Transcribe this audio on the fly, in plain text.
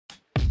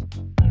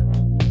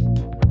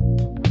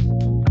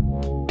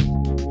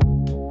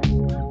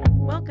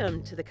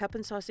Welcome to the Cup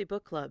and Saucy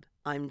Book Club.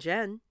 I'm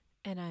Jen.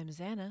 And I'm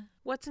Xana.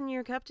 What's in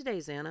your cup today,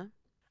 Xana?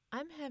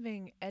 I'm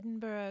having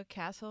Edinburgh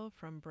Castle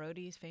from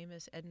Brodie's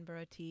famous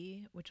Edinburgh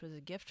tea, which was a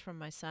gift from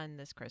my son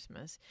this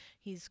Christmas.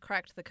 He's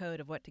cracked the code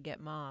of what to get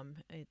Mom.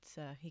 It's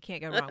he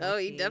can't go wrong with tea. Oh,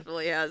 he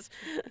definitely has.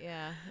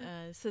 Yeah.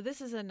 So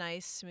this is a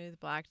nice, smooth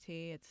black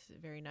tea. It's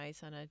very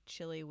nice on a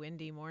chilly,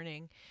 windy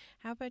morning.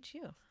 How about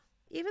you?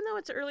 Even though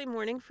it's early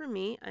morning for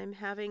me, I'm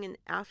having an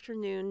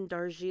afternoon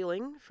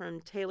Darjeeling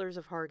from Taylor's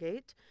of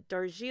Hargate.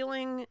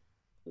 Darjeeling,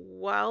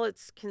 while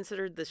it's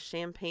considered the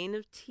champagne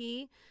of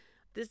tea,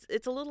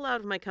 it's a little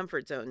out of my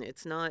comfort zone.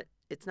 It's not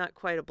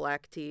quite a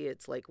black tea.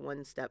 It's like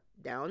one step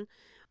down,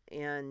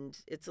 and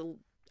it's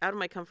out of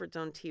my comfort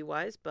zone tea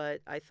wise.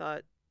 But I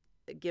thought,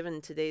 given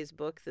today's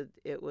book, that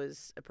it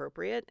was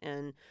appropriate.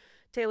 And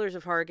Taylor's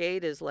of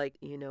Hargate is like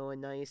a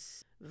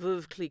nice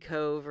Veuve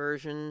Clicquot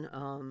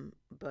version.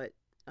 But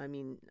I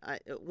mean,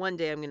 one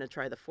day I'm going to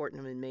try the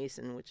Fortnum and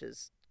Mason, which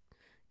is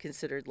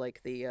considered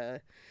like the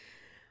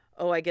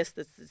I guess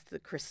this is the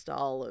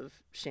Cristal of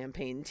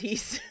champagne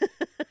teas.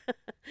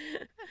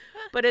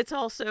 But it's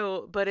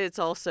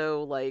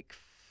also like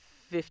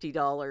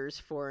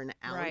 $50 for an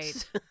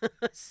ounce. Right.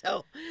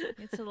 So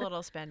it's a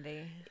little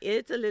spendy.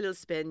 It's a little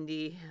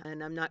spendy,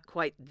 and I'm not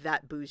quite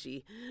that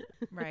bougie.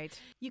 Right.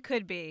 You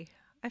could be.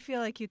 I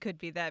feel like you could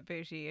be that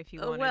bougie if you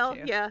wanted well,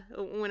 to. Yeah.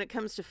 When it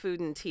comes to food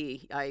and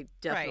tea, I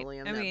definitely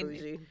am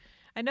bougie.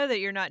 I know that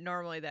you're not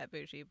normally that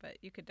bougie, but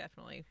you could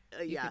definitely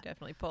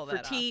pull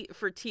that off.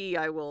 For tea,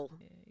 I will.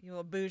 You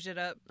will bouge it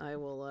up. I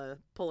will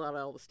pull out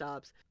all the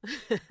stops.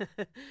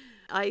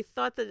 I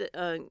thought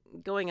that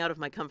going out of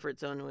my comfort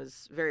zone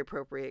was very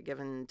appropriate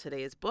given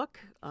today's book.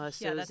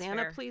 So, that's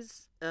Xana,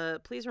 fair.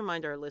 please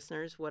remind our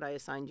listeners what I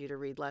assigned you to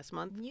read last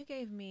month. You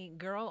gave me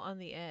Girl on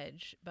the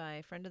Edge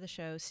by friend of the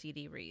show,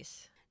 C.D.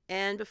 Reiss.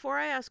 And before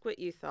I ask what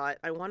you thought,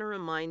 I want to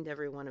remind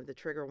everyone of the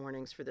trigger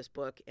warnings for this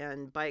book,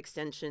 and by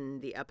extension,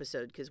 the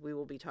episode, because we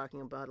will be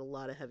talking about a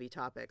lot of heavy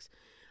topics.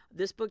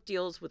 This book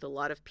deals with a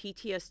lot of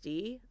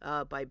PTSD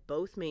by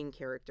both main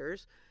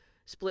characters,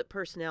 split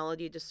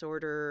personality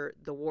disorder,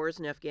 the wars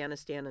in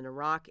Afghanistan and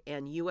Iraq,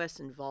 and U.S.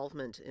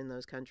 involvement in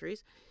those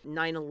countries,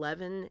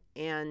 9/11,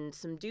 and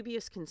some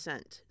dubious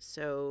consent.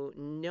 So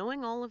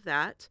knowing all of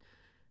that,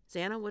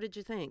 Xana, what did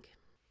you think?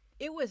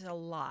 It was a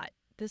lot.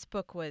 This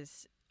book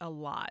was a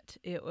lot.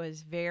 It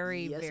was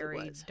very,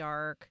 very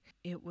dark.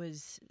 It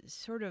was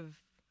sort of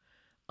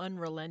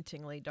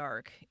unrelentingly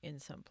dark in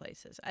some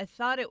places. I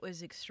thought it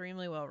was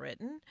extremely well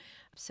written.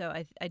 So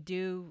I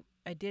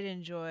did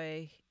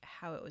enjoy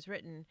how it was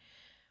written.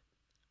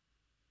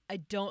 I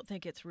don't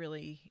think it's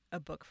really a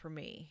book for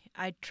me.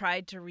 I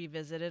tried to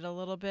revisit it a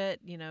little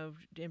bit,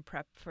 in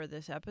prep for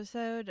this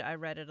episode. I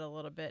read it a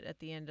little bit at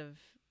the end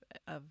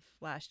of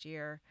last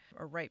year,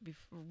 or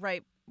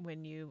right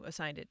when you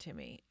assigned it to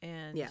me,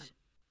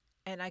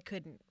 and I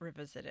couldn't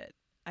revisit it.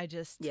 I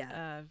just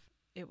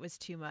it was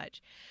too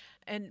much.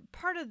 And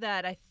part of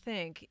that, I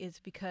think, is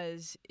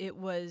because it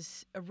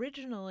was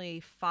originally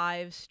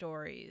 5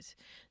 stories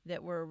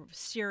that were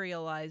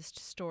serialized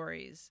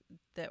stories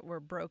that were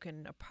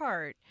broken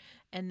apart.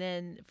 And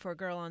then for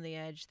Girl on the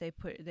Edge, they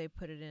put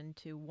it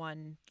into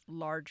one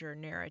larger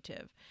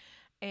narrative.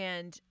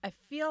 And I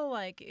feel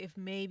like if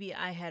maybe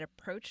I had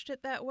approached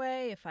it that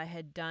way, if I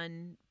had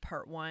done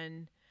part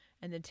 1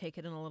 and then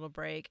taken a little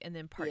break, and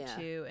then part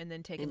 2, and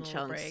then taken a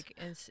little break,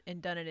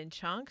 and done it in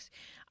chunks,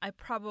 I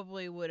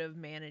probably would have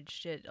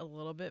managed it a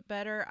little bit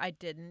better. I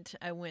didn't.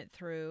 I went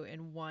through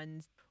in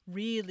one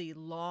really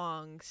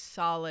long,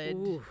 solid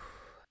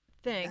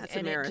thing. That's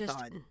a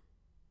marathon.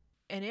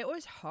 And it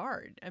was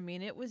hard. I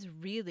mean, it was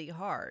really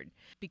hard,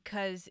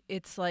 because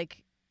it's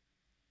like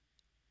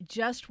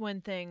just when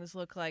things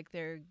look like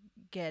they're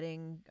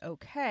getting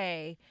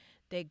okay,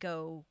 they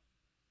go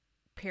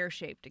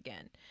pear-shaped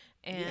again.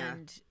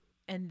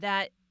 And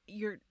that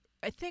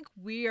I think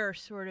we are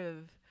sort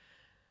of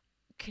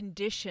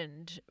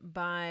conditioned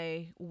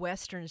by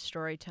Western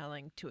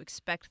storytelling to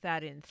expect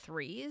that in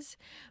 3s,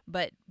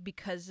 but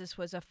because this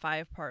was a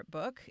 5-part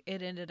book,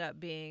 it ended up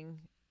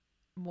being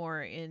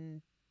more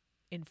in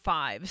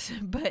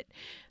 5s. But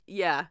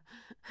yeah,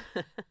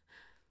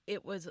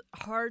 it was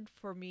hard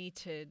for me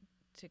to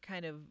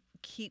kind of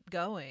keep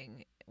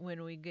going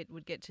when we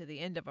would get to the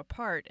end of a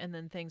part, and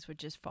then things would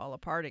just fall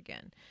apart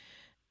again.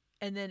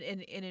 And then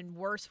in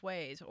worse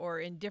ways or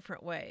in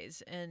different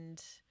ways.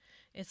 And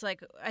it's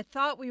like I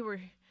thought we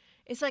were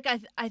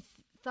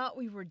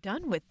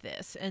done with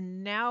this,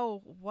 and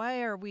now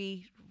why are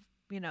we,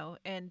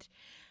 and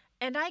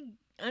I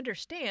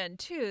understand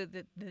too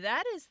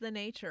that is the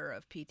nature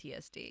of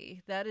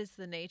PTSD. That is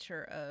the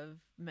nature of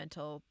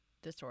mental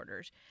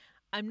disorders.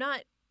 I'm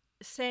not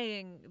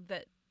saying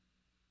that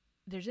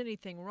there's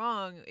anything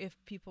wrong if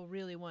people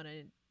really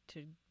wanted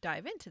to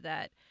dive into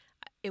that.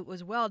 It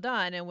was well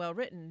done and well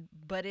written,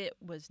 but it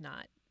was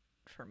not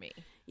for me.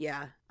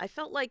 Yeah, I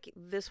felt like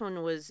this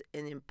one was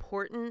an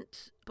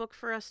important book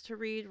for us to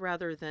read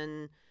rather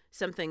than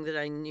something that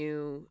I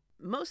knew.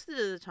 Most of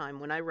the time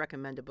when I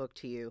recommend a book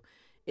to you,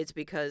 it's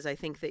because I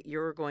think that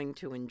you're going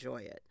to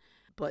enjoy it.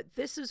 But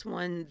this is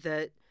one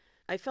that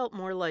I felt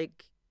more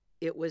like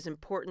it was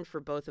important for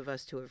both of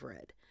us to have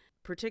read,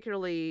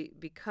 particularly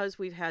because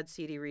we've had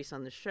C.D. Reiss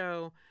on the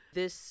show.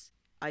 This,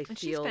 I And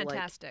she's feel like,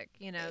 fantastic,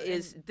 you know.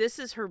 And this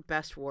is her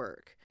best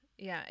work.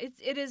 yeah,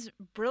 it is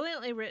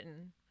brilliantly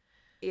written,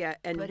 Yeah,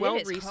 and but it well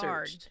is hard.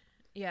 researched.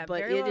 Yeah, But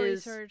very well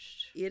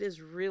researched. it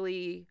is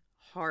really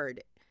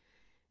hard.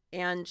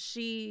 And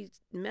she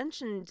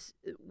mentioned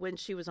when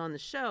she was on the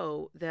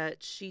show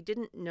that she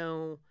didn't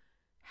know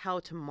how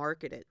to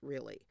market it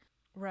really.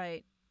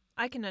 Right.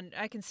 I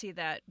can see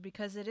that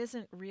because it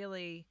isn't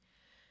really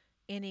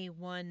any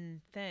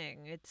one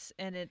thing.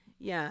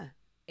 Yeah.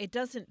 It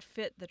doesn't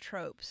fit the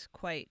tropes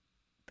quite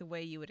the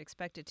way you would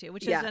expect it to,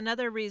 which is Yeah.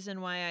 another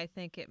reason why I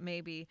think it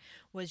maybe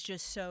was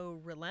just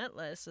so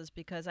relentless, is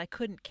because I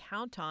couldn't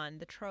count on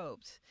the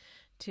tropes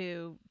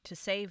to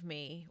save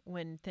me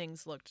when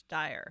things looked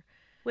dire.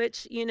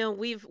 Which,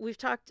 we've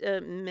talked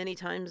many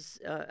times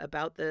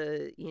about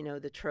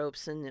the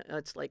tropes, and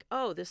it's like,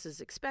 oh, this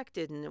is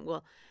expected. And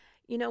well,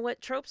 you know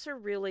what? Tropes are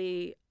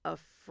really a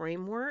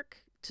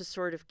framework to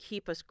sort of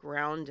keep us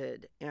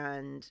grounded.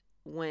 And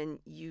when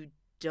you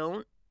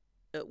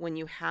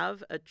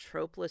have a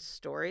tropeless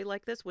story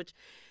like this, which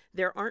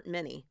there aren't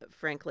many,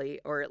 frankly,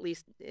 or at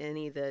least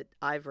any that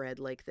I've read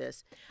like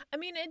this. I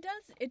mean,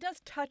 it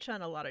does touch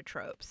on a lot of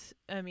tropes.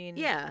 I mean,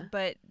 Yeah.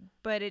 but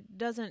it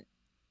doesn't.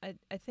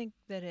 I think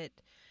that it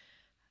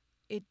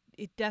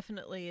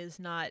definitely is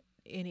not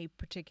any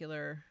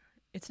particular.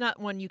 It's not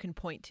one you can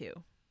point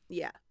to.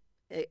 Yeah,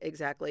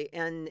 exactly.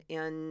 And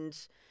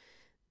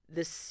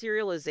the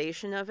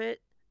serialization of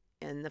it,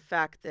 and the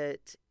fact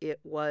that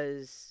it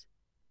was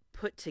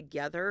put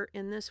together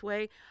in this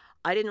way.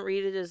 I didn't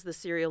read it as the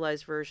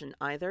serialized version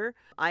either.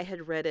 I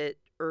had read it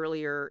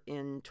earlier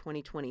in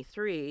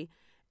 2023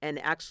 and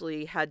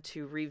actually had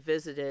to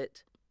revisit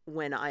it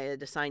when I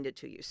had assigned it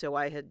to you. So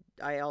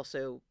I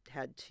also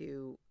had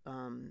to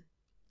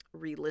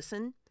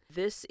re-listen.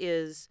 This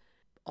is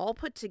all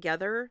put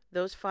together,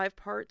 those 5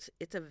 parts.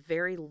 It's a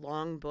very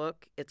long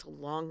book. It's a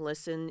long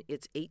listen.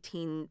 It's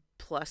 18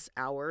 plus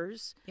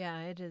hours.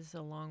 Yeah, it is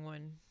a long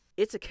one.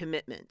 It's a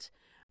commitment.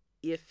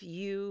 If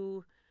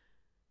you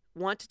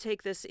want to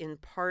take this in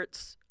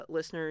parts,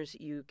 listeners,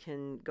 you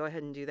can go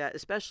ahead and do that,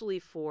 especially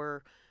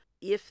for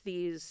if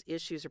these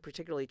issues are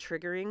particularly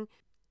triggering.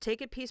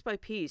 Take it piece by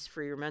piece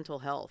for your mental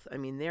health. I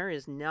mean, there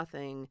is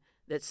nothing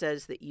that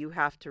says that you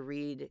have to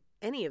read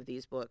any of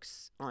these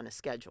books on a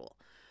schedule.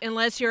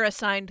 Unless you're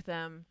assigned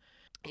them.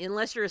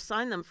 Unless you're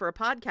assigned them for a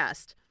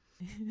podcast.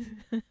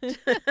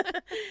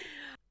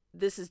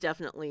 This is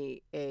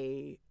definitely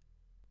a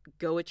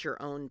go at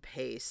your own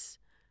pace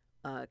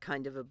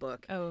kind of a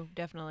book. Oh,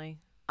 definitely.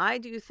 I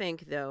do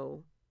think,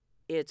 though,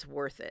 it's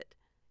worth it.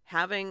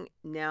 Having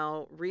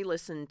now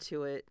re-listened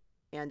to it,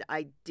 and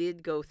I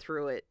did go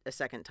through it a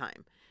second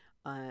time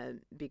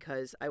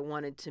because I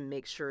wanted to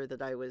make sure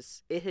that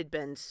it had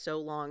been so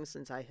long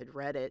since I had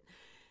read it.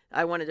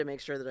 I wanted to make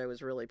sure that I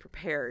was really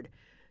prepared.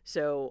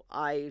 So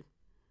I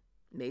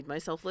made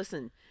myself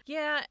listen.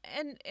 Yeah,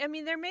 and I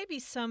mean there may be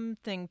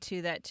something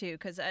to that too,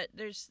 because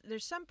there's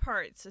some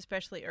parts,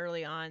 especially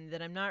early on,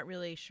 that I'm not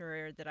really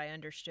sure that I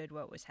understood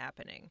what was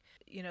happening.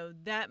 You know,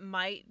 that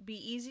might be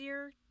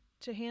easier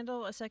to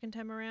handle a second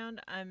time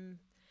around.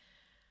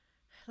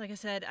 Like I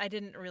said, I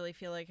didn't really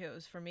feel like it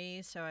was for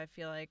me, so I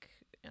feel like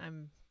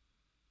I'm,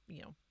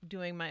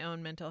 doing my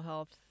own mental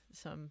health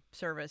some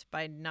service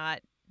by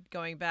not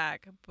going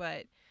back.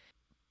 But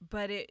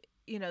it,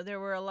 there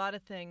were a lot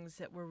of things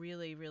that were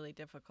really, really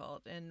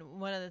difficult. And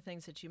one of the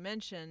things that you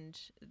mentioned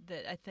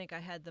that I think I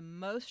had the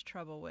most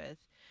trouble with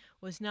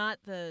was not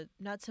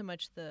so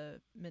much the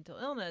mental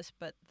illness,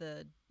 but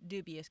the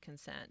dubious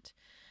consent.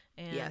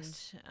 And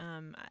yes.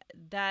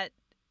 That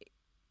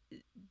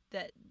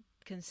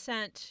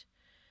consent,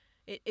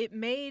 it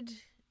made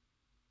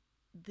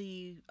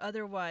the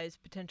otherwise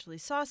potentially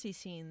saucy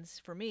scenes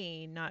for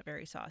me not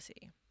very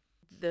saucy.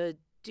 The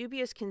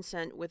dubious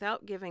consent,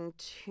 without giving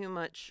too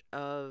much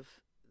of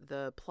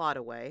the plot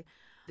away,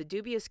 the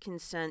dubious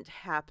consent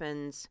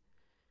happens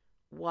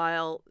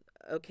while,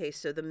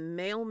 so the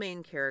male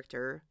main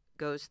character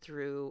goes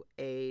through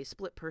a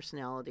split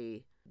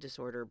personality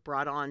disorder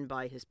brought on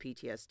by his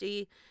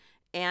PTSD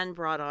and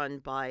brought on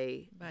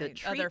by the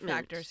treatment. Other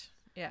factors.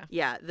 Yeah.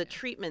 Yeah, the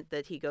treatment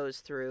that he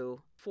goes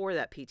through for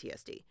that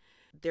PTSD.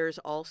 There's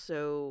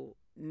also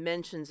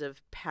mentions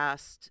of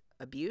past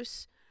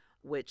abuse,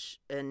 which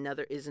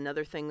is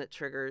another thing that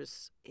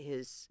triggers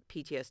his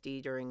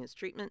PTSD during his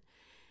treatment.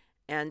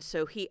 And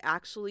so he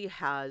actually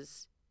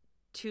has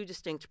 2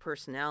 distinct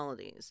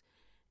personalities.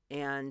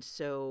 And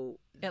so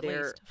at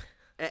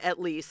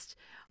least,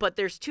 but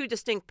there's 2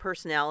 distinct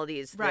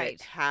personalities right.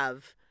 that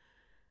have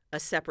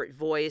a separate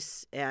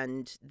voice,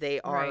 and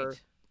they are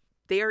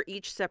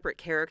each separate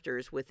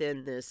characters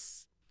within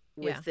this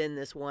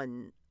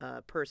one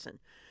person.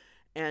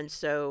 And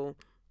so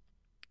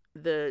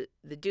the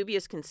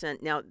dubious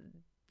consent, now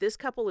this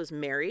couple is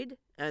married,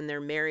 and they're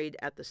married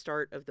at the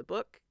start of the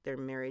book, they're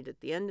married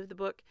at the end of the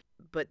book,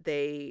 but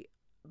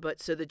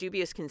so the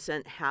dubious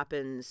consent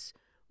happens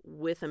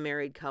with a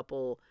married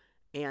couple,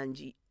 and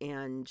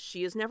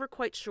she is never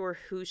quite sure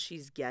who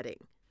she's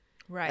getting.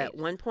 Right. At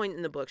one point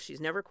in the book, she's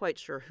never quite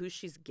sure who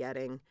she's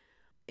getting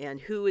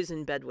and who is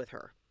in bed with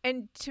her.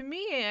 And to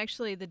me,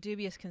 actually, the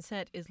dubious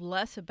consent is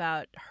less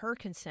about her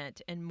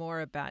consent and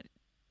more about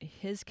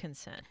his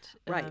consent.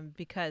 Right.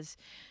 Because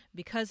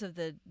of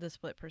the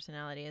split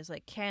personality is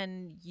like,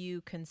 can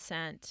you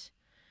consent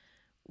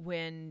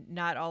when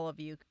not all of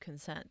you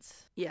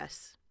consents?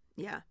 Yes.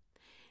 Yeah.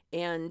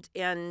 And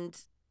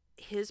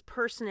his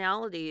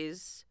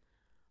personalities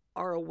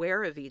are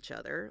aware of each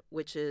other,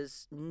 which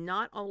is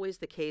not always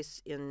the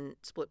case in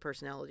split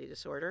personality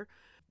disorder.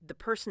 The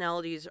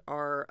personalities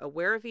are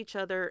aware of each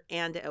other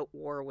and at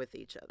war with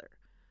each other.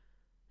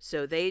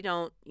 So they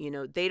don't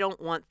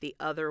want the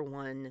other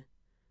one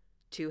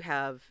to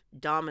have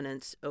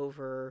dominance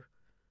over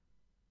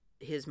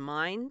his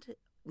mind,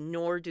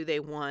 nor do they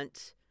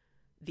want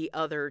the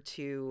other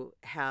to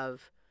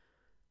have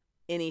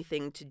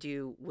anything to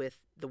do with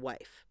the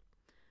wife.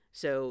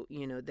 So,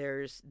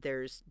 there's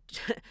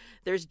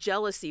there's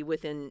jealousy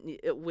within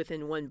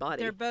one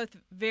body. They're both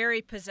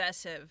very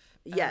possessive.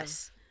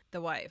 Yes. Of the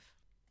wife.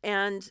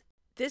 And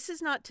this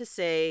is not to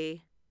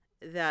say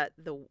that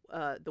the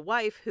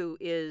wife, who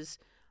is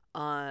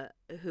a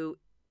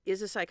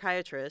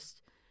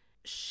psychiatrist,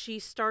 she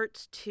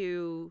starts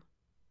to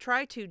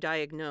try to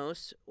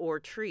diagnose or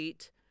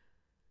treat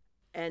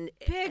and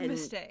big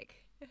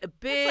mistake. A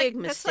big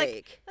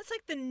mistake. That's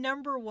like the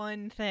number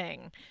one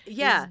thing.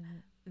 Yeah.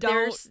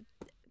 There's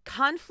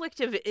conflict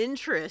of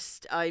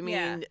interest. I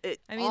mean,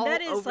 all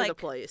that is over like the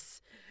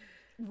place.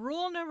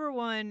 Rule number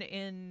one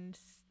in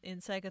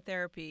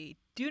psychotherapy: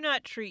 do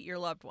not treat your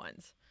loved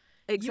ones.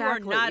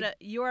 Exactly.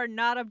 You are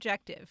not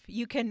objective.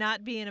 You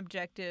cannot be an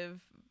objective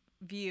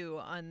view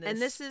on this.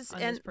 And this is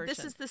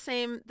the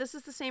same. This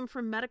is the same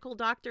for medical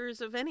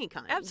doctors of any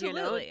kind.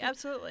 Absolutely,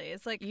 absolutely.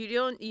 It's like you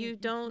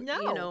don't.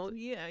 No.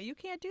 You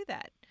can't do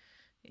that.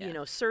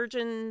 Yeah.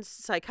 Surgeons,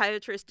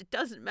 psychiatrists. It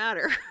doesn't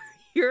matter.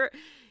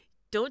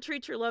 Don't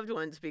treat your loved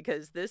ones,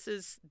 because this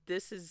is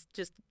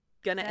just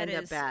gonna end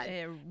up bad.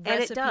 A recipe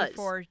and it does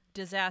for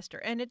disaster,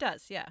 and it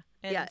does. Yeah.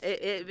 And,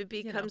 it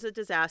becomes a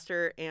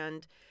disaster,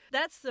 and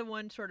that's the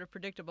one sort of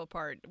predictable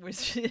part,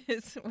 which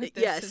is with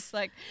this. Yes. It's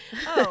like,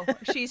 oh,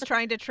 she's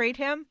trying to treat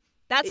him.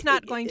 That's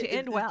not going to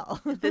end well.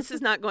 This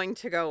is not going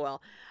to go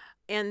well.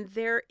 And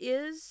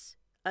there's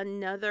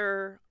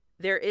another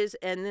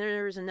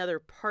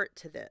part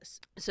to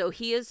this. So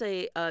he is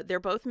they're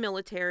both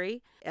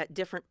military at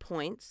different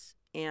points,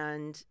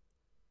 and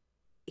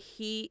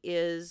he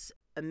is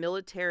a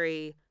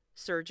military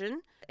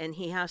surgeon, and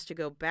he has to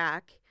go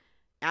back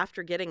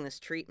after getting this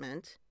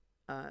treatment,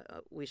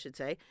 we should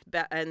say.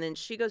 And then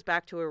she goes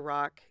back to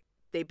Iraq.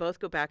 They both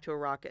go back to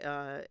Iraq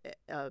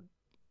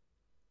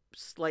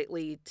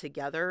slightly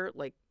together,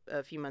 like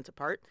a few months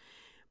apart.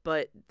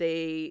 But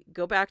they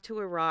go back to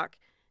Iraq,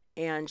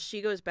 and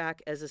she goes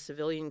back as a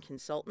civilian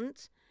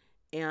consultant.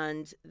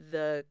 And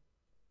the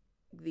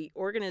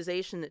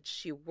organization that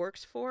she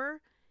works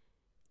for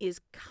is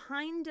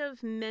kind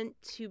of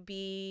meant to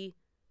be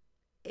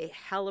a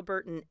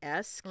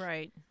Halliburton-esque.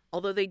 Right.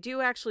 Although they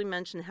do actually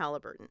mention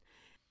Halliburton.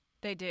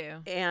 They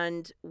do.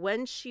 And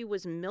when she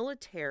was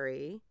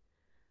military,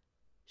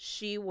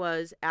 she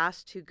was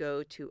asked to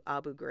go to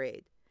Abu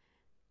Ghraib.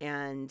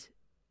 And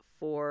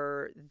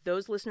for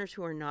those listeners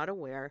who are not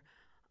aware,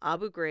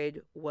 Abu Ghraib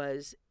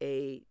was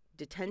a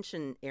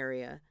detention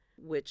area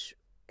which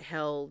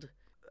held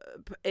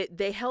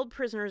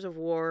prisoners of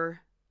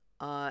war,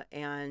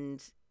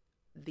 and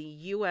the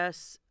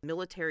U.S.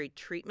 military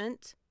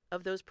treatment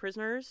of those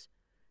prisoners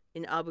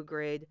in Abu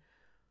Ghraib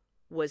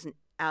was an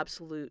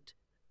absolute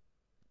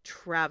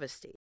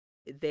travesty.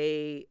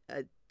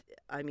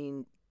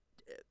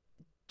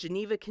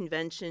 Geneva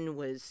Convention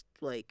was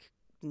like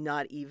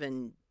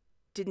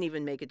didn't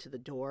even make it to the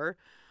door.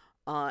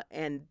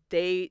 And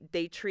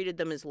they treated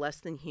them as less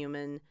than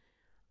human,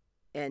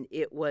 and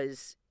it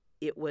was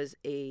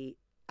a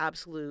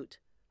absolute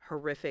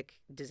horrific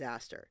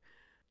disaster.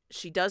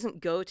 She doesn't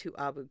go to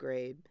Abu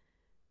Ghraib,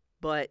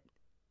 but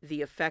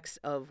the effects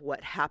of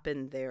what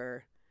happened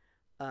there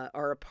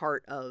are a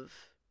part of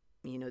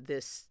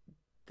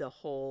the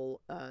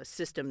whole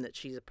system that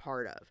she's a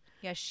part of.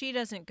 Yeah, she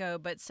doesn't go,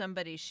 but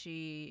somebody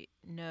she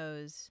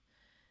knows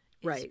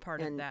is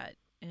part of that.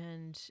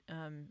 And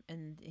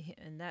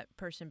that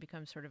person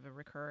becomes sort of a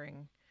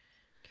recurring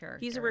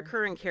character. He's a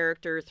recurring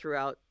character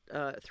throughout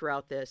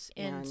this,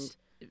 and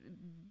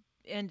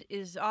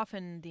is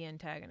often the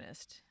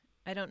antagonist.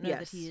 I don't know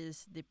that he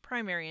is the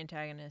primary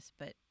antagonist,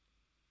 but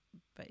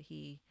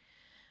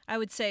I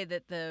would say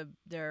that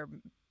their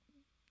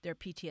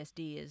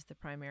PTSD is the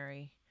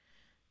primary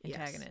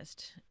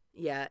antagonist.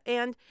 Yes.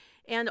 Yeah,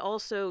 and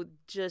also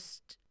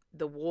just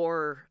the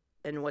war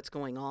and what's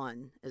going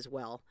on as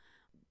well.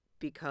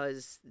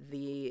 Because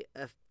the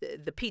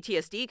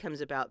PTSD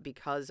comes about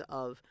because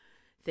of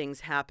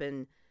things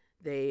happen.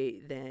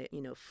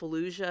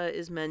 Fallujah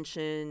is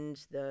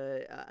mentioned.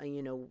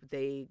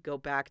 They go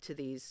back to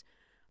these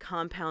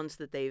compounds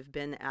that they've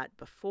been at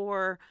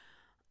before,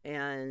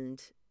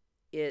 and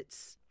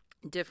it's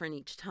different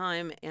each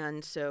time.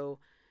 And so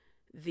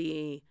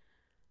the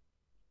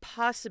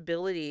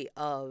possibility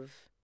of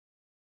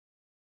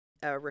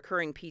a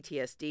recurring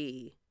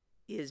PTSD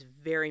is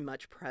very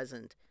much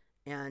present.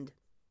 And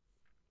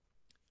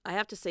I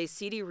have to say,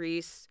 C.D.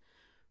 Reiss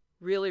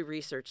really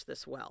researched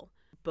this well,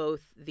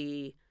 both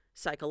the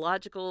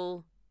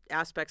psychological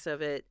aspects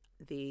of it,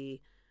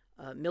 the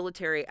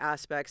military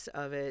aspects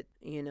of it,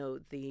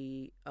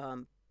 the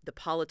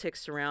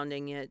politics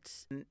surrounding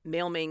it.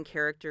 Male main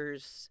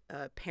characters'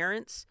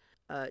 parents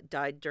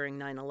died during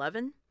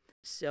 9/11,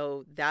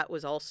 so that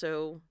was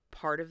also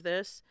part of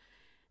this.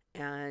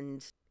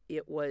 And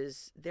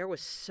there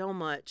was so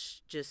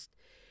much, just,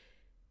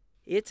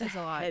 it's a It's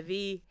a lot.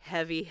 heavy,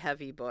 heavy,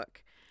 heavy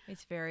book.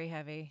 It's very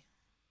heavy.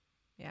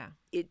 Yeah.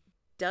 It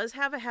does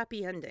have a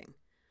happy ending,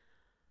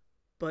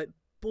 but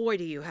boy,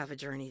 do you have a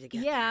journey to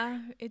get Yeah,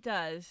 there. it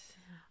does.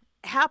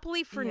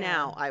 Happily for Yeah.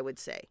 now, I would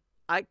say.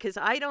 Because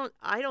I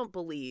don't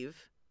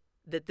believe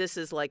that this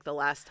is like the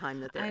last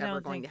time that they're ever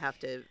going to have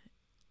to,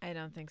 I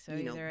don't think so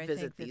either. I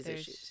visit think that these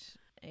there's issues.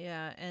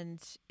 Yeah, and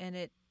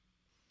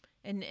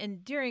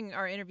during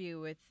our interview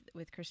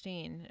with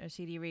Christine or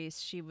CD Reiss,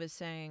 she was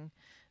saying,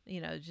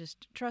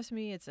 just trust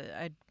me,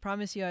 I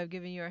promise you I've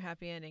given you a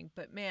happy ending.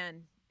 But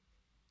man,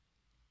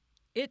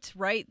 it's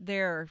right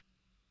there.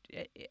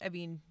 I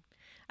mean,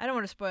 I don't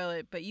want to spoil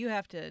it, but you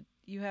have to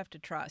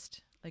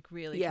trust, like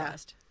really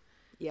trust.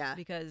 Yeah.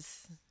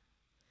 Because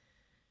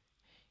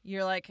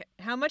you're like,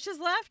 how much is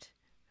left?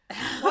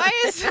 Why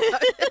is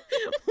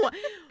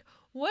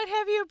what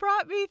have you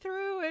brought me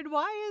through, and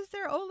why is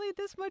there only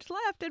this much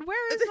left, and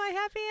where is my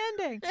happy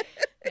ending?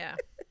 Yeah.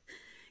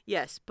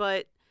 Yes,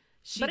 but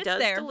she does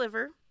there.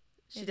 deliver.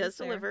 She does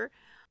deliver.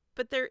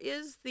 But there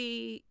is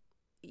the,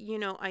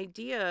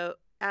 idea,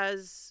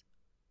 as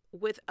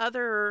with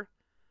other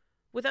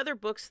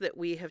books that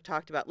we have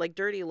talked about, like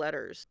Dirty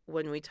Letters,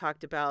 when we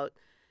talked about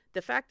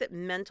the fact that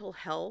mental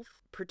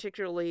health,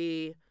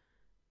 particularly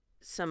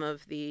some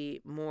of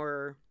the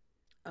more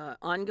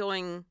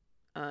ongoing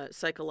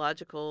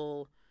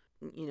psychological,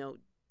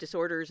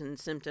 disorders and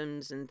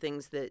symptoms and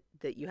things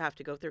that you have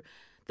to go through,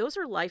 those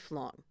are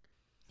lifelong.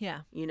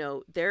 Yeah.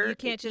 You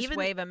can't just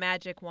wave a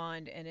magic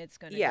wand and it's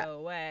going to go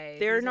away.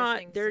 They're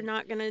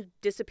not going to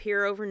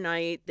disappear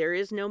overnight. There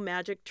is no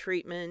magic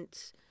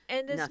treatment.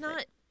 And it's nothing.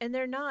 not, and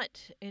they're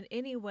not in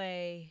any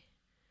way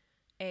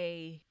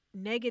a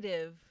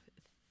negative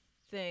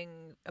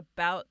thing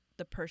about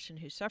the person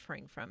who's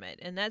suffering from it.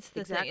 And that's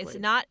the thing.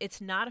 It's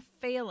not a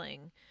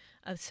failing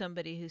of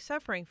somebody who's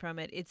suffering from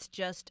it. It's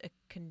just a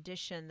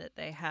condition that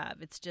they have.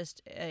 It's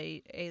just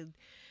a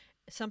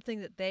something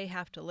that they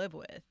have to live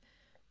with.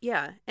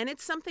 Yeah, and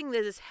it's something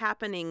that is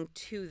happening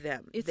to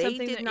them. They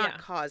did not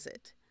cause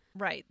it.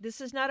 Right.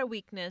 This is not a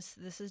weakness.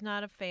 This is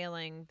not a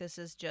failing. This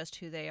is just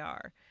who they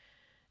are.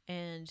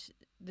 And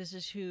this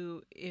is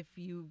who, if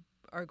you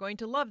are going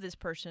to love this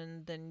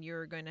person, then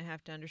you're going to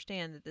have to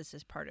understand that this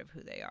is part of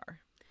who they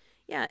are.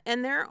 Yeah,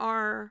 and there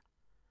are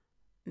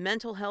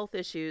mental health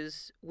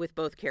issues with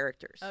both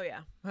characters. Oh,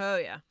 yeah. Oh,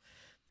 yeah.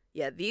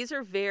 Yeah, these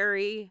are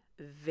very,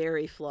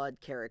 very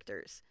flawed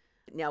characters.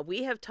 Now,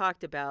 we have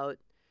talked about,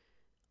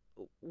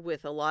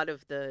 with a lot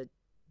of the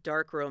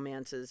dark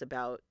romances,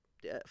 about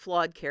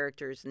flawed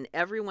characters, and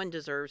everyone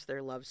deserves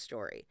their love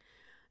story,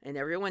 and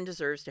everyone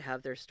deserves to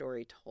have their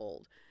story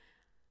told.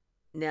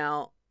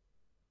 Now,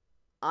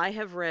 I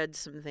have read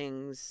some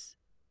things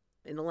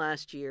in the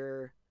last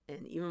year,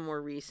 and even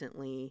more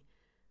recently,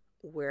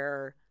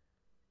 where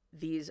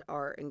these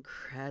are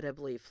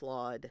incredibly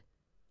flawed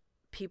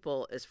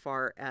people as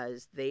far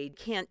as they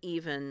can't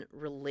even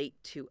relate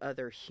to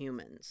other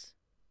humans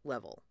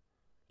level.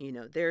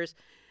 There is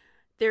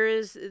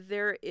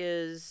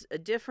a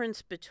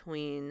difference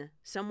between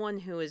someone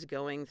who is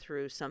going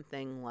through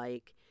something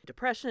like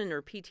depression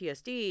or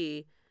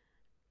PTSD,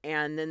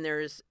 and then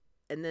there's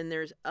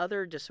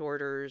other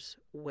disorders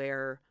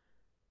where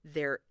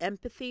their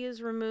empathy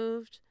is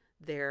removed,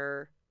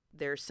 their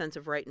sense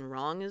of right and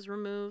wrong is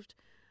removed,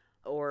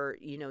 or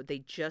they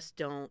just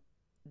don't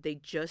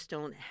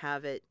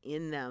have it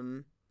in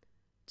them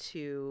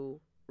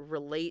to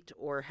relate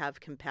or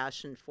have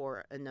compassion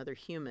for another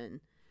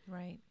human.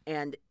 Right.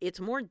 And it's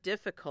more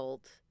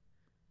difficult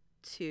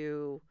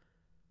to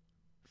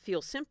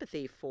feel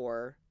sympathy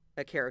for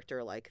a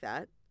character like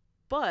that,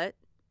 but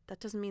that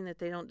doesn't mean that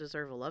they don't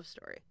deserve a love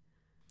story.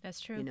 That's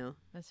true.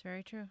 That's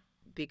very true.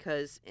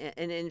 Because,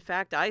 and in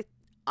fact,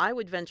 I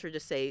would venture to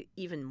say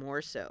even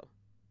more so,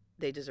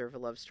 they deserve a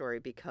love story,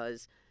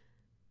 because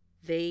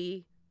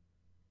they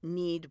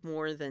need,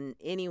 more than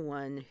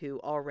anyone who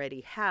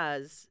already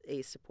has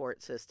a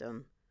support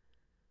system,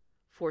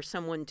 for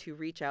someone to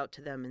reach out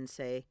to them and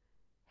say,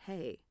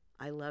 hey,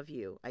 I love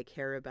you. I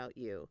care about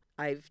you.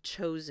 I've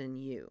chosen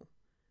you.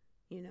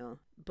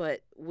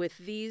 But with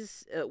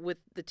these, with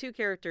the two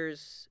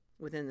characters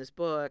within this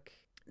book,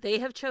 they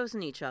have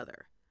chosen each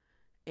other,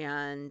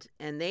 and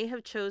they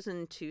have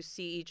chosen to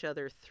see each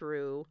other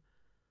through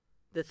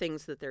the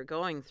things that they're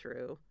going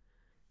through.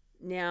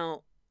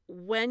 Now,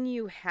 when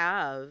you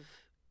have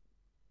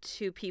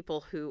two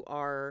people who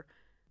are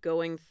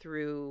going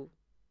through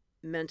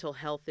mental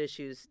health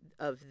issues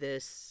of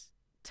this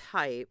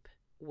type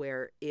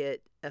where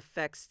it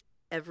affects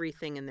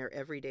everything in their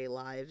everyday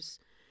lives.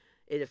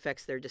 It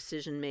affects their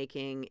decision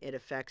making. It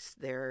affects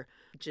their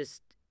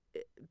just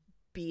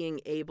being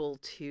able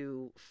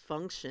to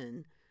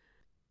function.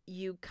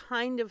 You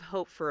kind of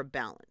hope for a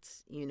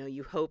balance.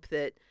 You hope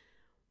that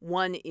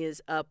one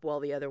is up while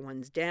the other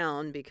one's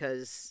down,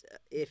 because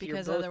if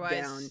you're both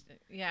down,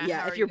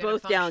 if you're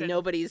both down,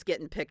 nobody's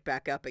getting picked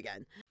back up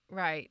again.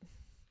 Right.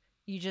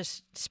 You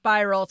just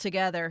spiral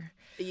together.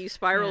 You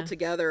spiral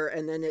together,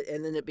 and then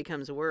it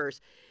becomes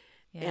worse.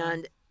 Yeah.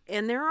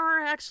 And there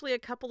are actually a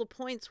couple of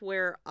points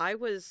where I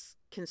was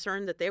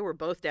concerned that they were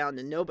both down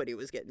and nobody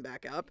was getting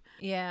back up.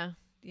 Yeah.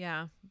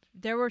 Yeah.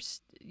 There were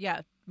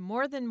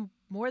more than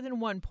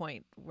one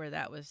point where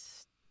that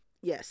was.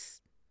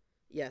 Yes,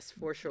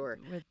 for sure.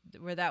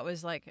 Where that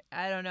was like,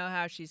 I don't know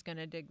how she's going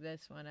to dig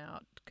this one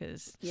out,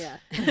 cuz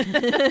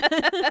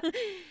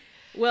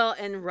Well,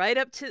 and right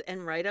up to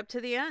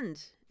the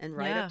end. And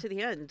up to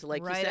the end,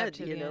 like you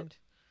said, end.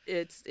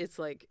 It's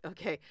like,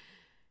 okay,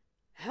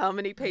 how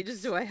many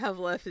pages do I have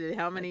left, and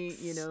how many,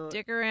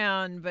 stick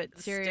around, but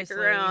seriously, stick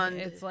around.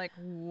 It's like,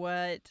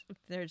 what?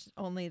 There's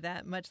only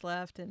that much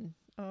left, and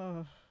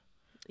how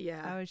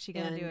is she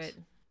going to do it?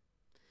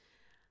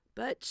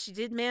 But she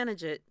did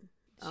manage it.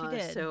 She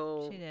did.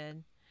 So she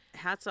did.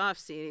 Hats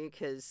off,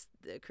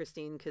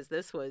 Christine, because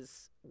this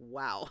was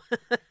wow.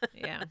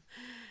 Yeah.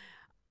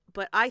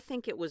 But I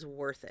think it was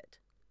worth it.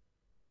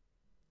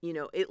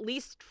 At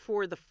least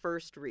for the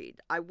first read.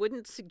 I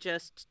wouldn't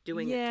suggest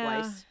doing it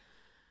twice.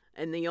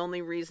 And the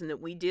only reason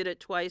that we did it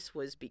twice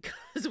was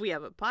because we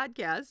have a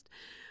podcast.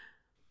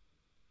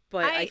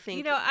 But I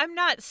think I'm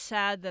not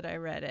sad that I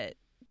read it.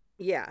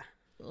 Yeah.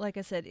 Like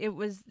I said, it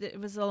was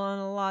on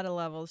a lot of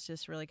levels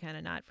just really kind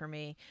of not for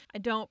me. I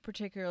don't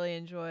particularly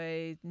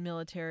enjoy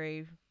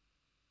military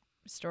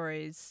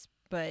stories,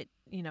 but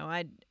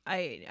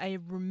I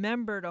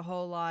remembered a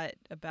whole lot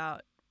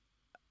about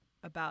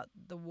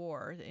the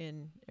war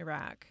in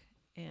Iraq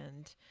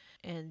and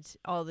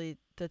all the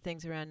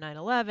things around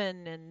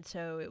 9/11, and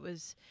so it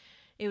was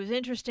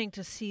interesting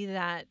to see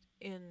that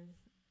in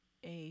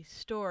a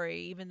story,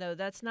 even though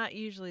that's not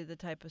usually the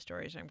type of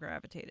stories I'm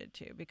gravitated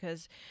to,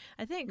 because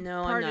I think I'm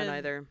not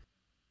either.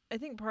 I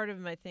think part of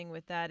my thing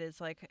with that is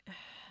like,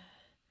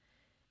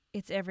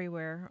 it's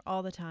everywhere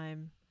all the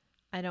time.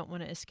 I don't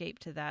want to escape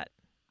to that.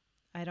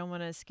 I don't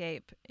want to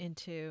escape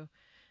into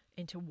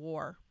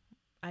war.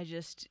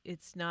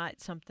 It's not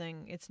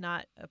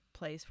a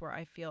place where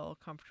I feel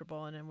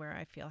comfortable and where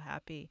I feel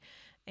happy,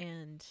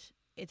 and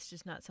it's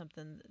just not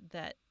something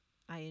that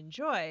I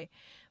enjoy.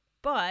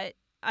 But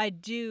I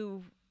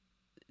do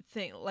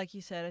think, like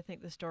you said, I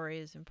think the story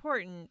is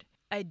important.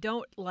 I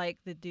don't like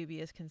the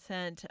dubious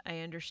consent. I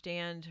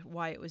understand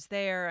why it was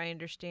there. I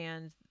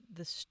understand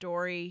the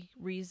story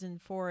reason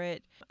for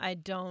it. I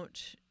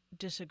don't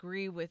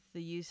disagree with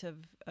the use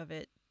of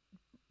it,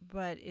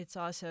 but it's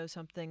also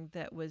something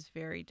that was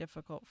very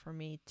difficult for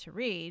me to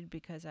read,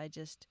 because I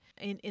just,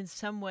 in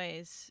some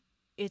ways,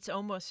 it's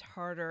almost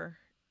harder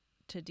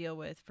to deal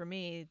with, for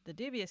me, the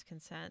dubious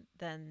consent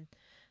than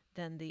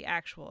the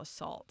actual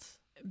assault,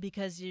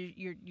 because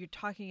you're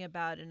talking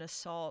about an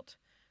assault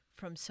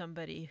from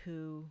somebody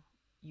who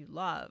you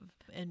love,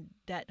 and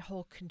that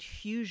whole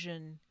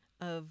confusion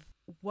of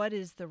what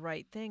is the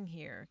right thing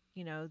here,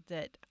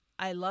 that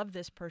I love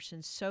this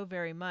person so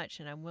very much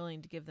and I'm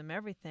willing to give them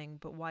everything,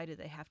 but why do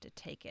they have to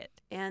take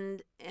it?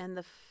 And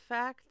the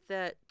fact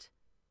that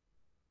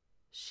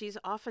she's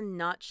often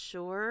not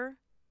sure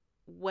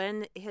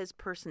when his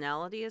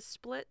personality is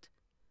split.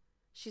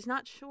 She's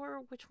not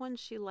sure which one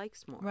she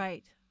likes more.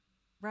 Right.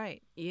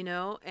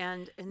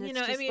 And it's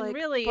just like,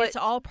 really, it's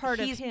all part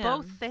of him. He's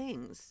both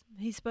things.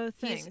 He's both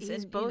things.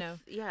 He's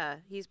both.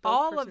 He's both.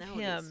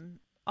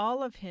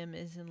 All of him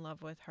is in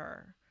love with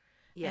her.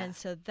 Yeah. And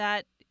so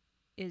that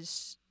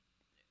is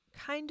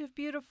kind of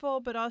beautiful,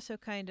 but also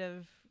kind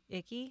of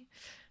icky.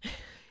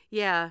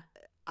 Yeah,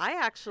 I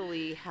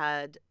actually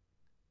had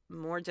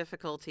more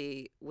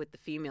difficulty with the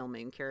female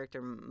main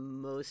character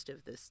most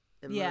of the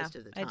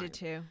time. I did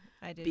too.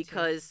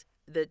 Because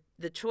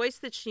the choice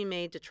that she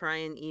made to try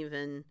and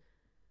even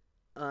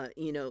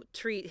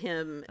treat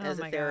him as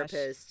a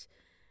therapist,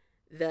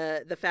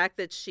 the fact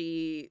that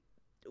she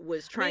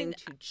was trying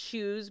to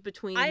choose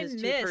between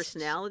his two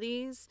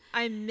personalities.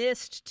 I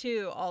missed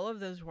too all of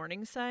those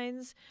warning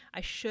signs.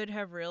 I should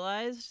have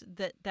realized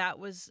that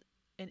was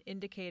an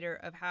indicator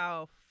of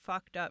how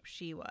fucked up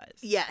she was.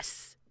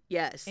 Yes.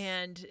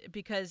 And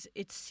because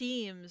it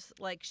seems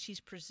like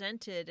she's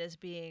presented as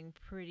being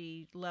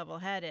pretty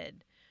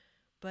level-headed,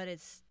 but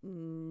it's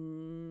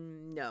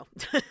no.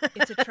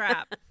 It's a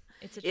trap.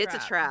 It's a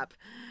trap.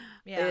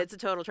 Yeah. It's a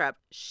total trap.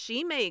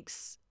 She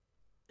makes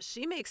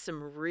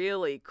some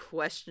really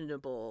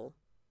questionable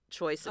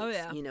choices. Oh,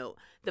 yeah.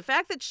 The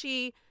fact that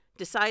she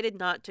decided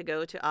not to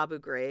go to Abu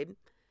Ghraib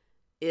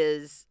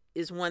is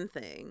one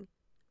thing,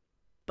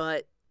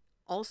 but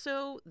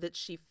also that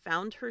she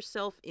found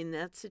herself in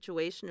that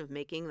situation of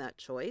making that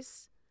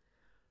choice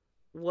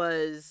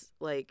was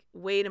like,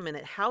 wait a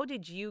minute, how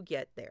did you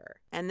get there?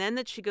 And then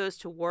that she goes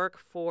to work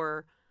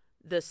for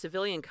the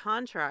civilian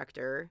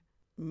contractor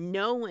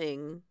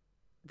knowing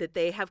that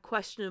they have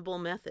questionable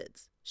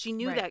methods. She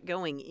knew that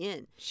going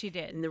in. She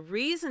did. And the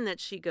reason that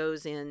she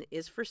goes in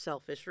is for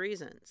selfish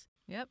reasons.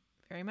 Yep,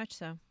 very much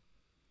so.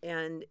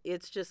 And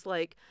it's just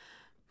like,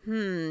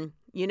 you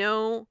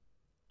know,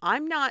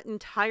 I'm not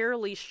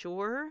entirely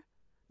sure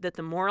that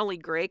the morally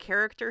gray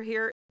character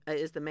here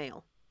is the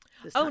male.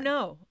 Oh,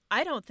 no,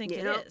 I don't think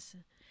it is.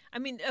 I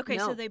mean, okay,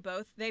 No. so they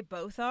both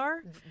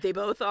are. They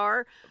both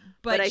are,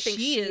 but I think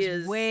she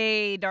is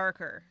way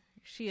darker.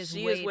 She is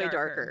way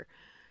darker.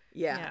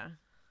 Yeah.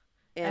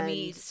 And I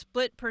mean,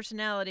 split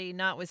personality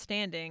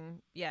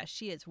notwithstanding, yeah,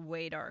 she is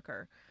way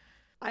darker.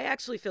 I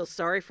actually feel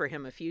sorry for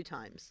him a few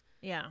times.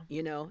 Yeah.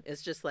 You know,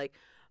 it's just like,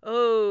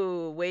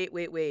 oh, wait.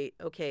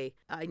 Okay,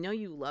 I know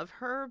you love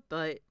her,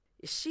 but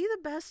is she the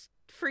best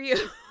for you?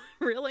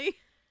 Really?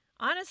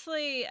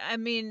 Honestly, I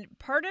mean,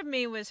 part of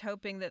me was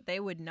hoping that they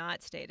would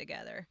not stay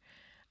together.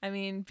 I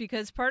mean,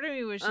 because part of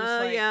me was just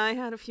like... yeah, I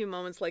had a few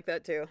moments like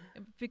that too.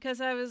 Because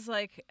I was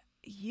like,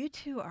 you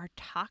two are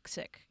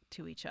toxic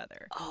to each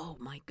other. Oh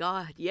my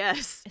God,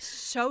 yes. It's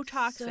so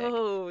toxic.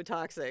 So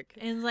toxic.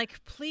 And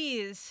like,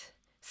 please,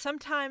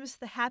 sometimes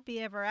the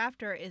happy ever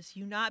after is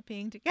you not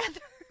being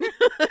together.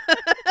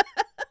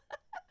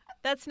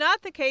 That's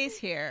not the case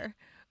here,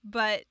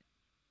 but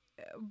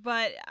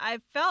I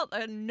felt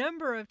a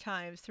number of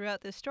times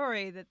throughout this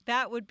story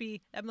that would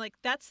be, I'm like,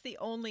 that's the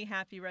only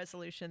happy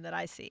resolution that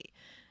I see,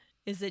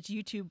 is that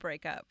you two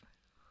break up.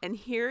 And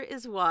here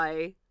is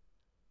why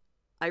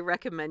I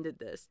recommended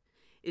this,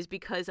 is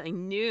because I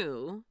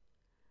knew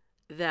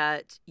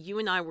that you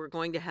and I were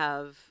going to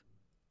have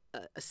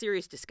a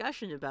serious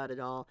discussion about it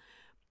all,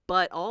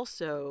 but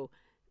also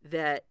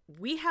that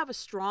we have a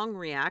strong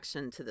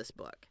reaction to this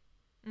book.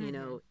 Mm-hmm. You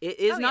know, it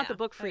is not the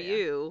book for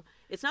you.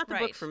 It's not the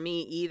book for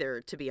me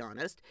either, to be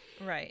honest.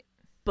 Right.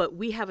 But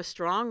we have a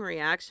strong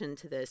reaction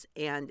to this,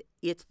 and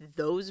it's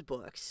those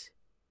books.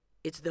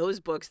 It's those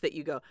books that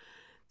you go,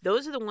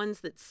 those are the ones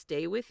that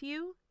stay with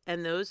you,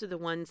 and those are the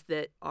ones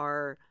that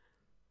are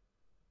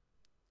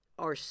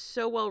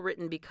so well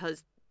written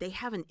because they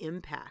have an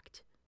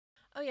impact.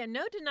 Oh yeah,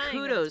 no denying.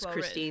 Kudos,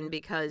 Christine,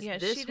 because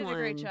this she did a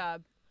great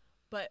job.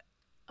 But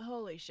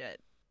holy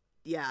shit.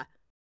 Yeah.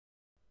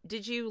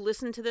 Did you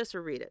listen to this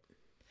or read it?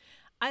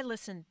 I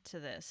listened to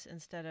this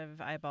instead of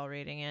eyeball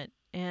reading it,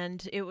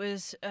 and it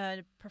was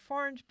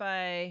performed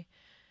by,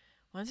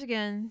 once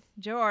again,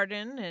 Joe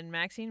Arden and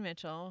Maxine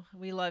Mitchell.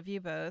 We love you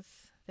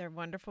both. They're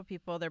wonderful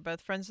people. They're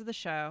both friends of the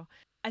show.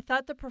 I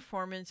thought the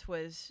performance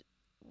was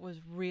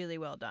really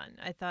well done.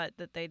 I thought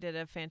that they did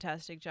a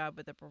fantastic job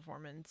with the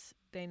performance.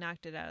 They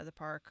knocked it out of the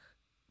park,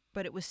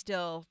 but it was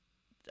still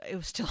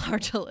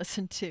hard to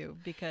listen to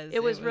because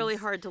it was really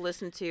hard to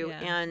listen to.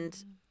 Yeah.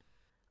 And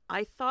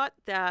I thought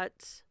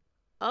that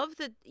of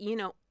the, you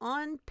know,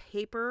 on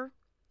paper,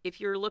 if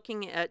you're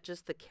looking at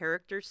just the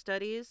character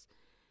studies,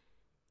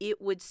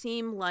 it would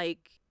seem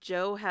like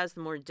Joe has the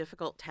more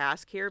difficult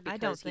task here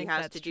because he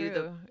has to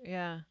do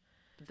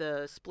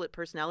the split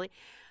personality.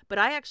 But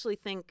I actually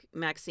think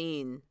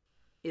Maxine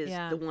is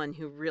the one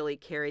who really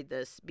carried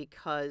this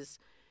because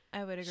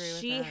I would agree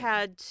with that.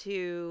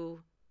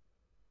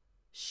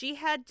 She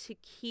had to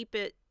keep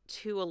it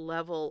to a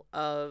level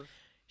of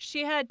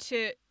she had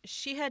to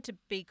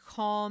be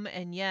calm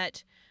and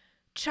yet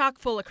chock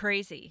full of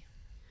crazy.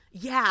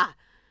 Yeah.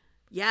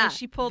 Yeah. And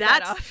she pulled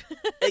that off.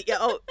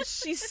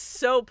 She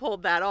so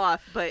pulled that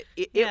off, but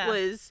it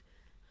was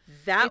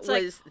that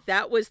was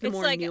the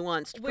more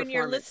nuanced performance. When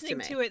you're listening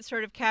to it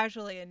sort of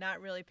casually and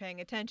not really paying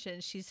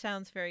attention, she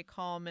sounds very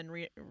calm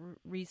and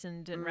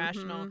reasoned and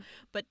rational,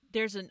 but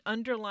there's an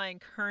underlying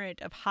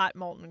current of hot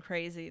molten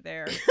crazy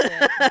there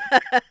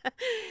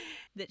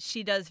that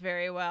she does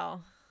very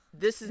well.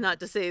 This is not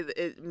to say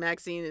that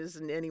Maxine is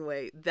in any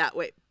way that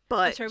way,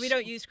 but that's right. We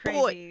don't use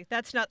crazy.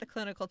 That's not the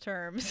clinical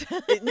terms.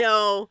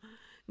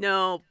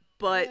 No,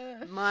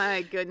 but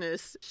my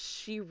goodness,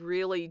 she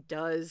really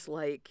does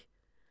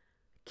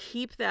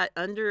keep that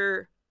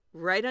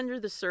right under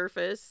the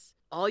surface.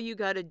 All you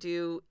got to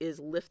do is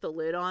lift the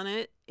lid on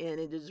it, and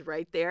it is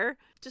right there.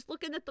 Just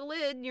looking at the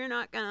lid, you're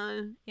not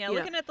gonna. Yeah,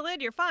 looking at the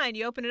lid, you're fine.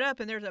 You open it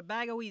up, and there's a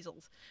bag of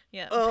weasels.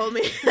 Yeah. Oh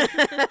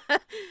man.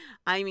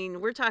 I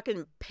mean, we're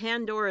talking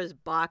Pandora's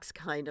box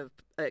kind of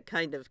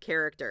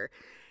character,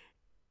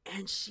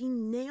 and she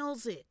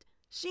nails it.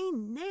 She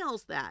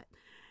nails that.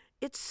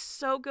 It's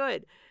so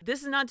good.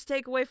 This is not to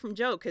take away from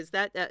Joe, because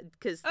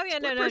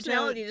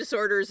personality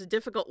disorder is a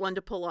difficult one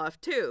to pull off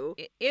too.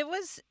 It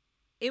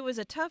was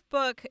a tough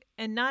book,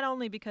 and not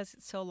only because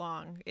it's so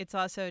long, it's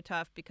also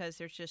tough because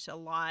there's just a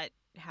lot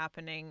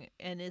happening,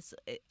 and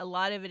a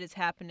lot of it is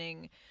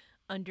happening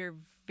under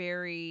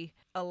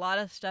a lot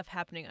of stuff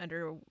happening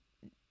under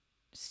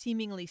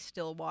seemingly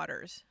still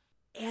waters.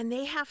 And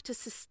they have to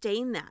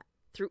sustain that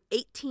through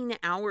 18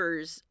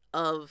 hours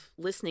of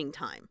listening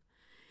time.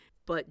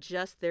 But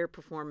just their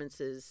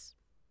performances,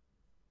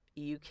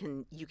 you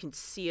can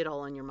see it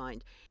all in your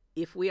mind.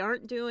 if we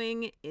aren't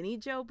doing any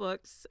Joe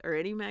books or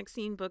any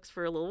Maxine books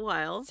for a little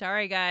while.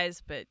 Sorry,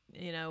 guys, but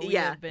we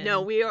yeah, have been.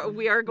 No, we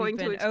are going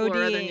to explore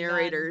other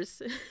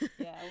narrators.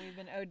 Yeah, we've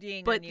been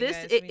ODing but on you this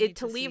guys. it, We it need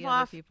to see leave other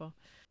off people.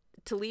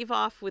 To leave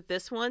off with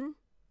this one,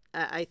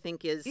 I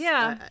think is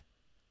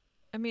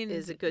I mean,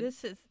 is a good.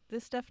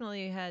 This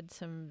definitely had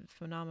some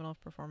phenomenal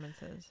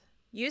performances.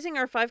 Using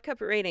our 5-cup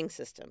rating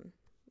system,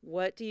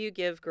 what do you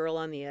give Girl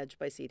on the Edge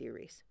by C.D.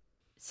 Reiss?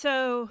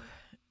 So,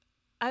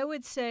 I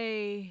would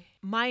say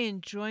my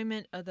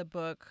enjoyment of the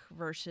book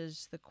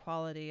versus the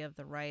quality of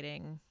the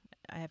writing,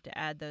 I have to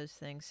add those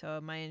things.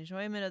 So, my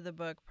enjoyment of the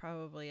book,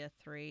 probably a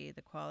 3.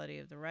 The quality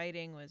of the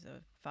writing was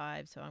a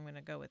 5, so I'm going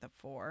to go with a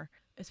 4.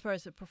 As far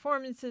as the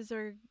performances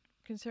are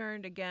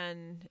concerned,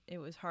 again, it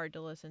was hard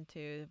to listen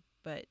to,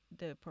 but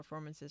the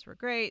performances were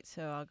great,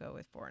 so I'll go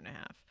with 4.5.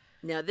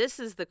 Now, this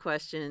is the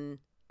question,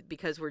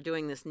 because we're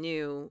doing this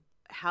new.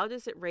 How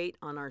does it rate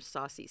on our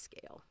saucy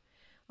scale?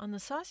 On the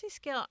saucy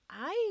scale,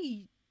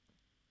 I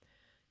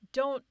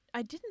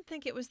didn't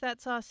think it was that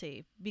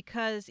saucy,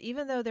 because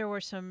even though there were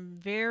some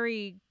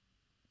very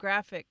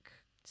graphic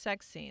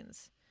sex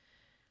scenes,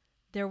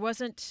 there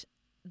wasn't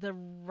the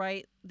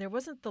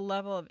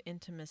level of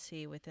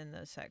intimacy within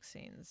those sex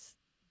scenes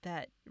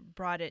that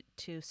brought it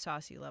to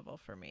saucy level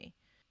for me.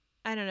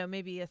 I don't know,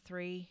 maybe a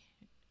 3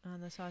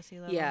 on the saucy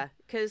level. Yeah,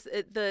 because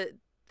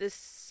the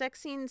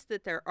sex scenes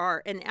that there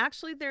are, and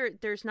actually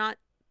there's not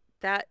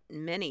that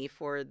many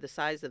for the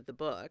size of the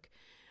book.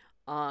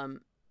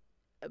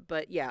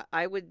 But yeah,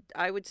 I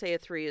would say a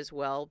 3 as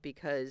well,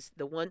 because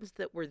the ones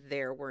that were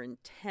there were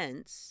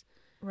intense.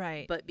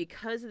 Right. But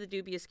because of the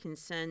dubious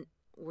consent,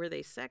 were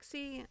they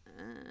sexy?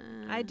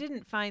 I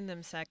didn't find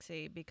them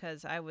sexy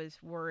because I was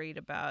worried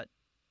about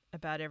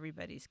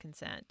everybody's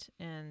consent,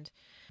 and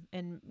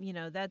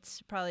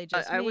that's probably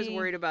just me. I was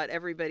worried about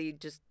everybody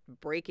just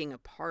breaking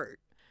apart.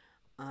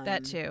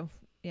 That too.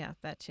 Yeah,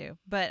 that too.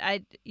 But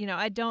I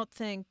don't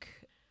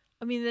think,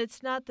 I mean,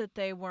 it's not that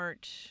they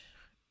weren't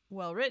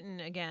well written.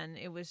 Again,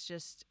 it was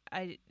just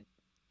they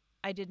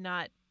did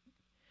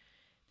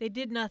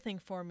nothing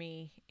for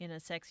me in a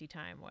sexy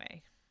time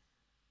way.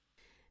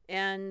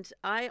 And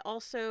I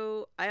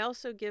also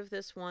give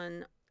this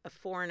one a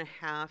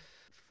 4.5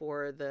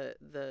 for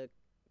the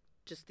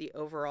just the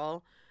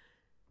overall.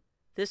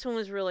 This one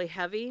was really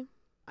heavy.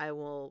 I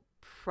will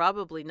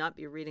probably not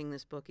be reading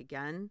this book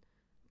again,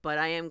 but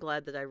I am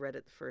glad that I read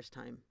it the first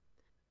time.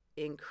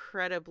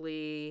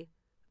 Incredibly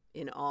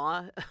in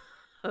awe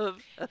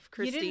of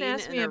Christine. You didn't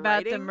ask me and about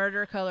writing. The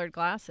murder-colored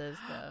glasses,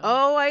 though.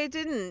 Oh, I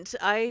didn't.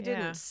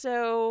 Yeah.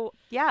 So,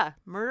 yeah,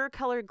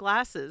 murder-colored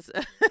glasses.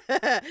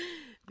 I'm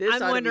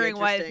wondering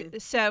why.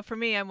 So for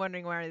me, I'm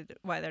wondering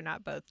why they're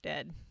not both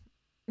dead.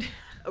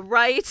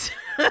 Right.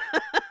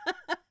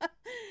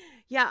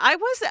 Yeah, I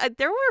was.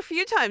 There were a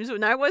few times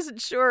when I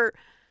wasn't sure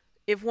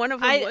if one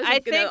of them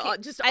wasn't going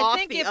to just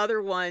off the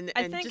other one.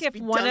 I think if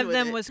one of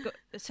them was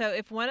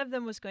if one of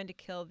them was going to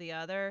kill the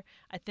other,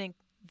 I think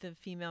the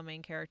female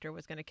main character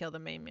was going to kill the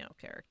main male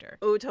character.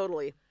 Oh,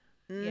 totally.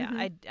 Mm-hmm.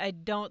 Yeah, I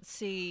don't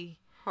see.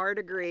 Hard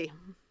agree.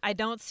 I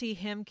don't see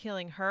him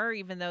killing her,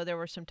 even though there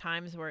were some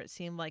times where it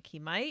seemed like he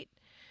might.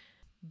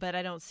 But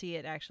I don't see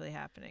it actually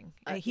happening.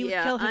 He would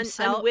kill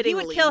himself. He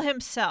would kill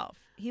himself.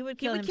 He would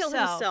kill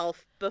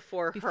himself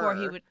before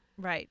he would.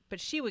 Right, but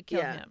she would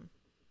kill him.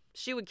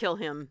 She would kill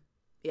him.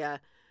 Yeah,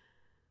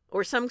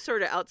 or some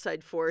sort of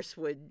outside force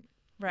would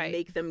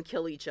make them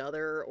kill each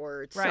other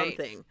or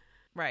something.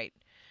 Right.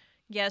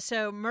 Yeah.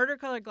 So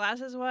murder-colored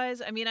glasses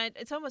wise, I mean,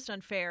 it's almost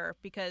unfair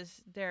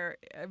because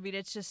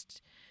it's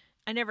just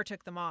I never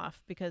took them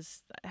off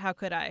because how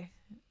could I?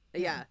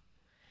 Yeah.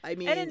 I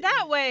mean, and in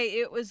that way,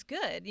 it was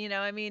good.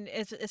 I mean,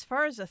 as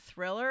far as a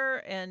thriller,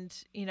 and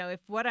if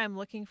what I'm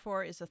looking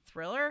for is a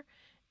thriller,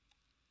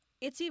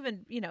 it's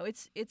even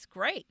it's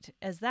great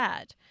as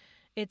that.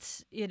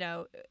 It's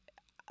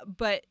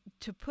but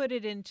to put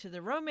it into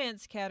the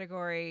romance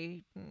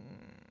category,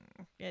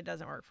 it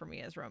doesn't work for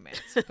me as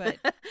romance. But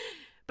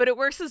but it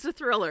works as a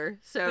thriller.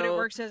 But it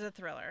works as a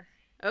thriller.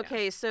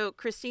 Okay, so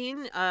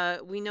Christine,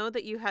 we know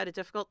that you had a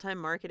difficult time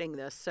marketing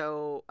this,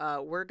 so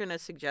we're going to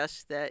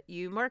suggest that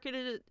you market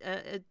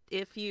it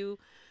if you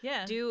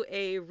do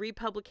a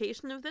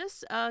republication of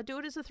this, do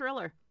it as a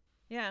thriller.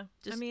 Yeah,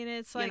 I mean,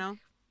 it's like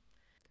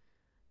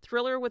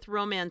thriller with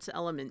romance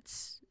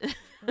elements.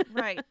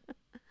 Right.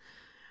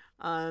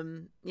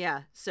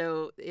 Yeah,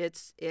 so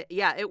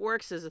it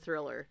works as a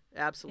thriller.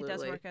 Absolutely. It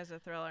does work as a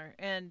thriller,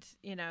 and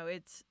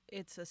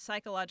it's a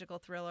psychological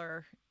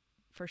thriller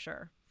for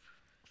sure.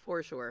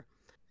 For sure.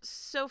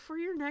 So for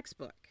your next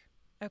book,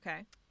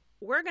 okay,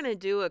 we're going to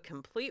do a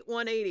complete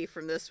 180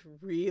 from this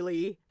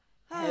really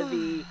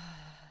heavy,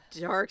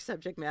 dark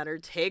subject matter.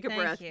 Take a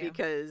breath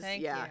because,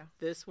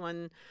 this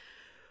one,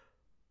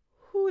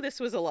 this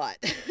was a lot.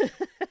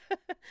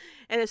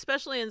 And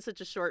especially in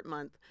such a short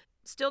month.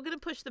 Still going to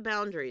push the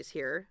boundaries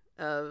here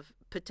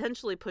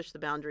potentially push the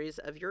boundaries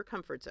of your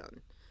comfort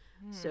zone.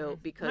 So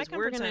because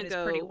we're going to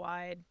go pretty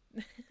wide.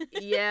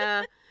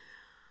 Yeah.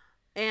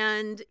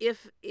 And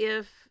if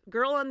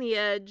Girl on the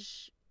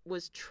Edge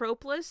was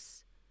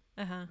tropeless,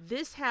 Uh-huh.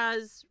 This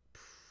has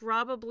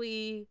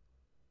probably,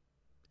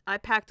 I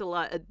packed a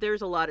lot.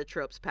 There's a lot of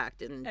tropes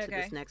packed into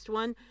this next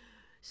one.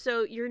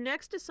 So your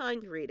next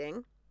assigned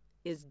reading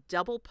is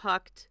Double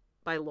Pucked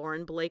by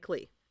Lauren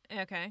Blakely.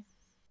 Okay.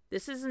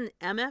 This is an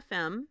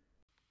MFM.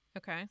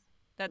 Okay.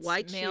 That's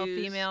Why male,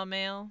 choose female,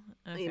 male?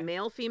 Okay.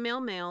 Male,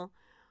 female, male.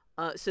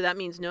 So that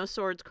means no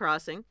swords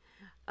crossing.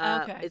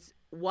 Okay. It's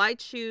Why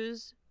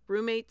Choose,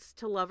 Roommates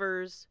to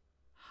Lovers,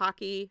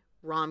 Hockey,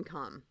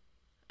 Rom-Com.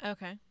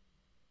 Okay.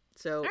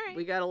 So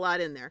we got a lot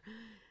in there.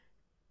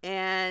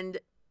 And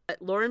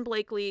Lauren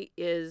Blakely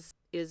is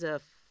a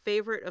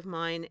favorite of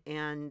mine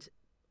and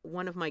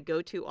one of my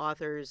go-to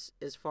authors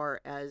as far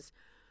as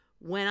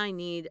when I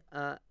need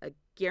a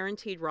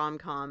guaranteed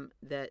rom-com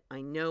that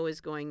I know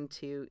is going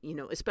to,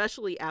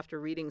 especially after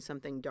reading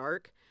something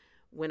dark,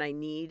 when I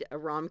need a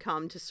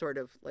rom-com to sort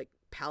of like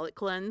palate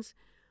cleanse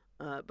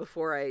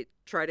before I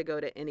try to go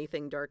to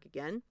anything dark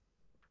again.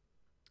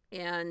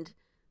 And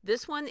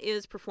this one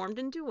is performed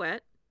in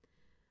duet.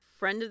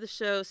 Friend of the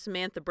show,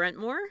 Samantha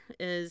Brentmore,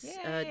 does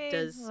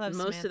most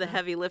Samantha. of the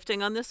heavy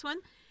lifting on this one.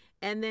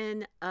 And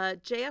then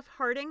J.F.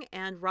 Harding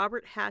and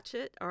Robert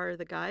Hatchett are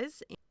the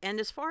guys. And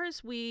as far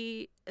as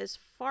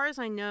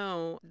I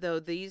know, though,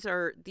 these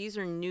are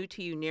new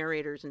to you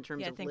narrators in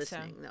terms of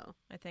listening, though.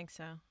 I think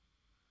so.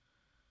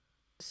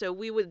 So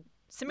we would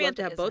love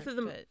to have both of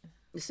them.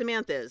 But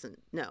Samantha isn't.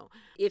 No.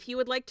 If you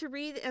would like to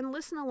read and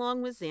listen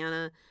along with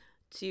Xana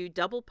to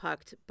Double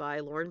Pucked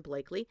by Lauren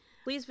Blakely,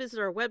 please visit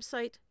our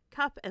website,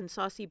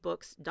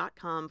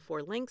 cupandsaucybooks.com,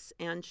 for links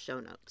and show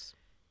notes.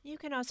 You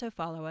can also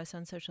follow us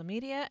on social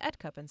media at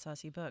Cup and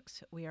Saucy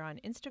Books. We are on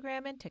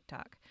Instagram and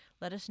TikTok.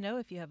 Let us know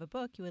if you have a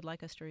book you would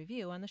like us to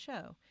review on the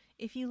show.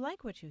 If you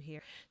like what you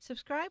hear,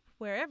 subscribe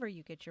wherever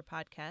you get your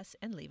podcasts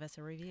and leave us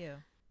a review.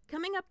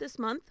 Coming up this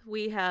month,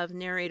 we have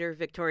narrator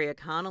Victoria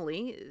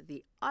Connolly,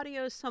 the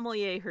audio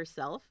sommelier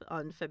herself,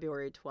 on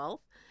February 12th,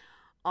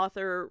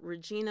 author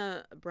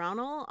Regina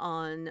Brownell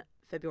on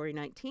February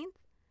 19th,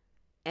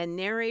 and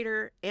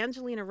narrator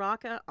Angelina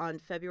Rocca on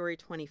February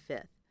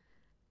 25th.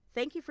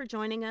 Thank you for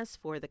joining us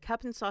for the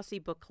Cup and Saucy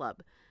Book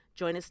Club.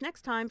 Join us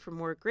next time for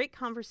more great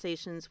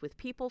conversations with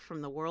people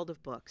from the world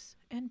of books.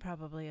 And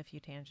probably a few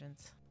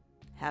tangents.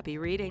 Happy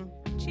reading.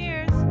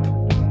 Cheers.